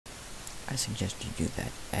I suggest you do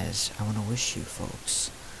that, as I want to wish you folks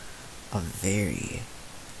a very,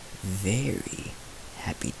 very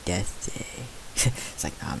happy Death Day. It's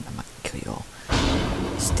like, nah, I'm not gonna kill you all.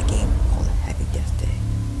 It's the game called Happy Death Day.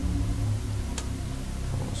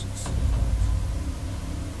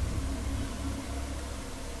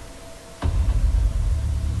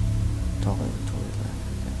 Inventory left.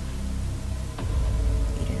 Okay.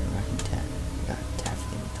 Eating a rocking tab. You got a tab for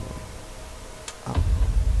the inventory. Oh.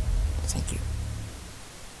 Thank you.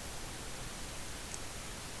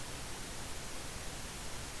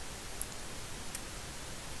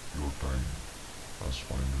 Your time has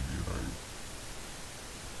finally arrived.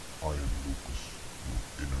 I am Lookas, your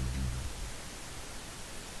inner demon.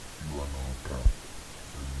 You are now trapped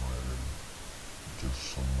in my realm. Just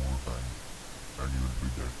some more time, and you'll be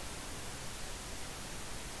dead.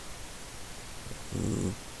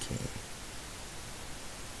 Okay.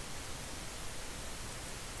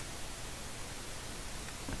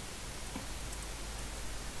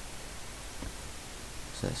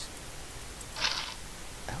 What's this?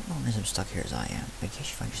 I don't know when I'm stuck here as I am. In case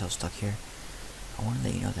you find yourself stuck here, I want to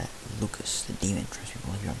let you know that Lookas, the demon, traps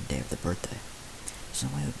people here on the day of their birthday. So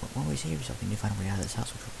one way to save yourself, you need to find a way out of this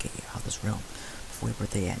house, which will get you out of this realm before your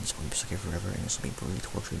birthday ends, or you'll be stuck here forever, and this will be brutally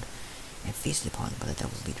tortured and feasted upon by the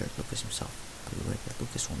devil's leader, Lookas himself. But beware that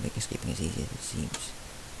Lookas won't make escaping as easy as it seems.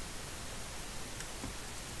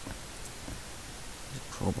 There's a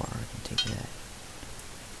crowbar, I can take that.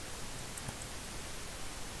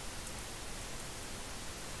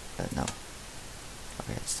 No.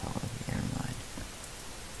 Okay, that's tall. Okay, never mind.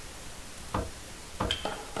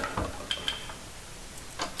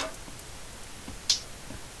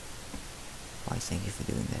 Why, thank you for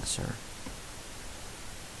doing that, sir.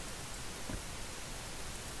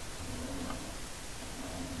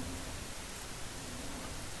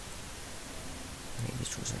 Okay,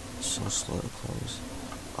 these doors are so slow to close.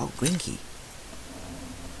 Oh, green key!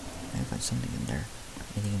 I can find something in there.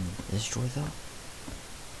 Anything in this drawer, though?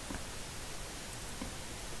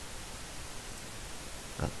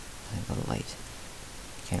 Got a light.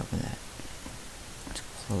 Can't open that. Let's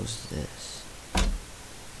close this.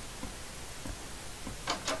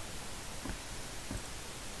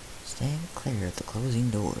 Stand clear of the closing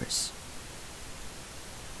doors.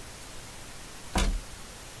 Okay,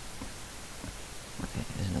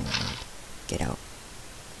 there's no way. Get out.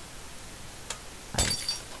 I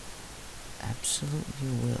absolutely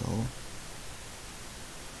will.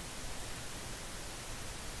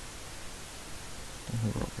 Who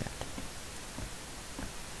wrote that?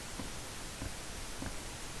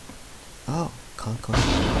 Oh, color code.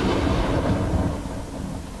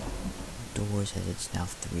 Door says it's now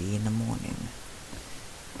 3 in the morning.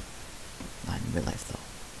 Not in real life, though.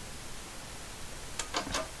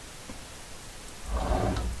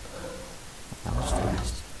 That was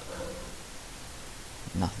fast.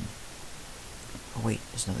 Nothing. Oh wait,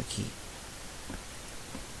 there's another key.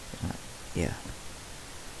 Yeah.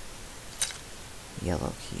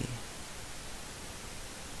 Yellow key.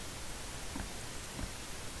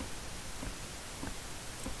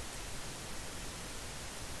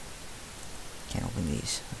 Can't open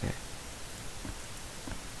these. Okay.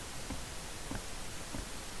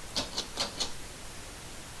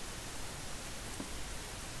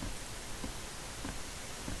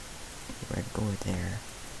 Red door there.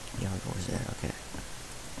 Yellow door's there. Okay.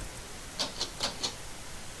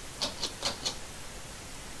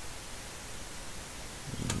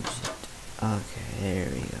 Use it. Okay, there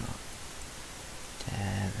we go.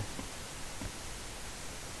 Tab.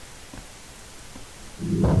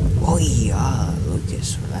 Oh yeah,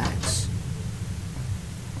 Lookas, relax.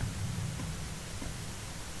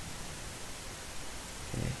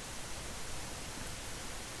 Okay.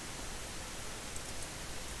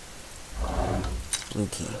 Blue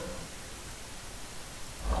key.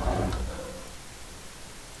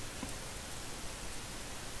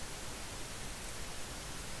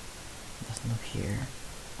 Nothing up here.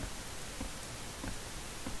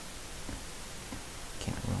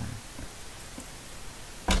 Can't run.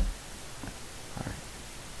 Alright.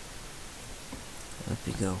 Up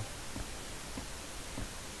we go.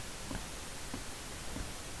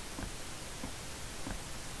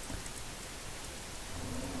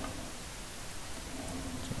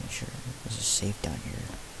 Make sure there's a safe down here.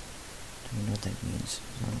 Don't even know what that means.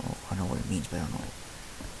 I know what it means, but I don't know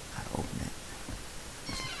how to open it.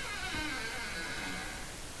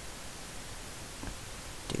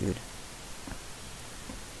 Dude.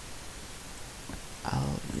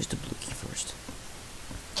 I'll use the blue key first.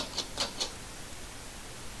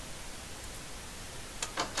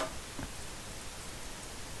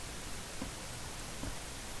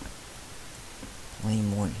 Plenty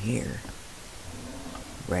more in here.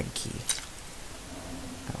 Red key.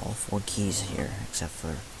 Got all 4 keys here, except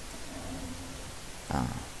for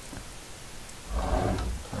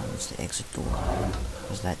it's the exit door.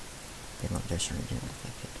 Was that thing up there certainly didn't look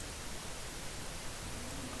like it.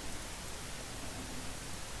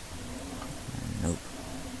 Nope.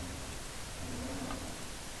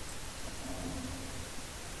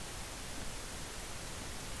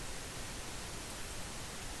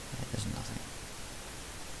 Yeah, there's nothing.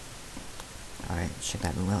 Alright, check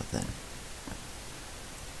that room out then.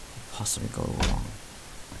 Possibly go wrong.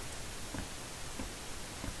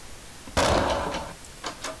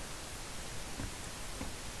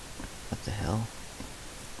 What the hell?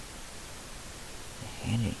 A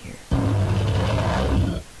hand in here.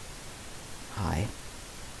 Hi.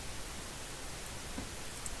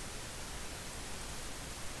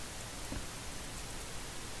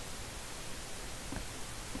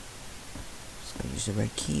 Let's go use the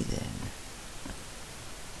red key then.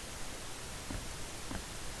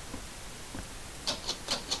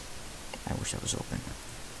 I wish that was open.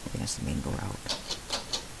 I think that's the main door out.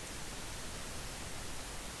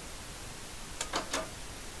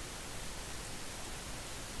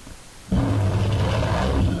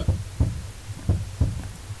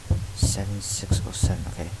 Seven, 607,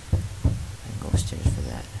 okay. I can go upstairs for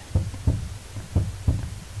that.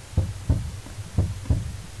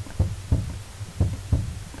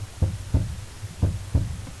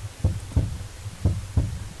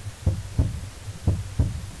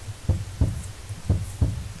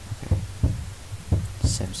 Okay.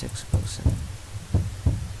 7607.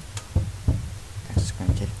 Access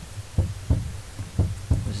granted.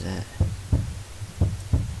 What was that?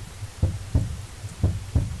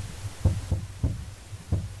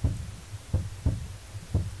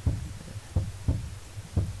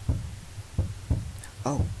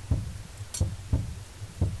 Oh.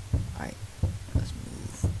 Alright. Let's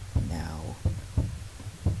move. Now.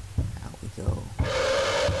 Out we go.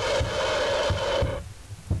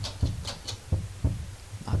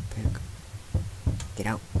 Lockpick. Get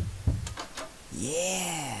out.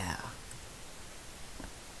 Yeah!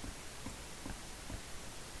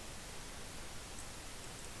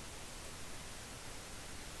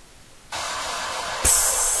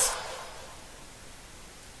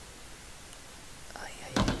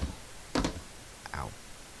 Ow.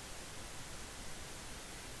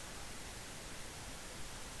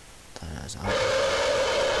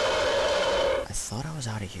 I thought I was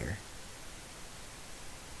out of here.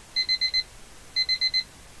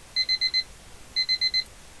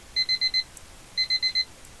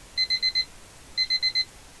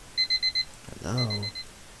 Hello?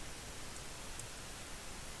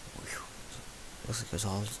 Whew. Looks like it was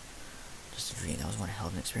all just a dream. That was one hell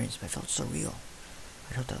of an experience, but it felt so real.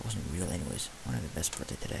 I hope that wasn't real anyways. I want to have the best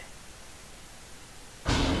birthday today.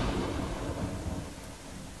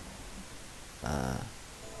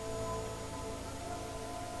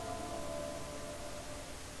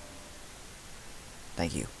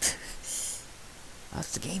 Thank you.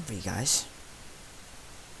 That's the game for you guys.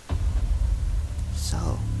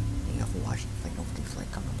 So, thank you all for watching. If you don't forget to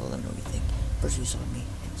like, comment below, let me know what you think. First, you saw me,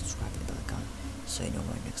 and subscribe to the bell icon so you know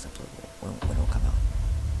when my next upload when it will come out.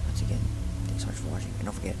 Once again, thanks so much for watching, and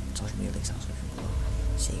don't forget social media links in the description below.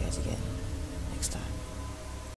 See you guys again next time.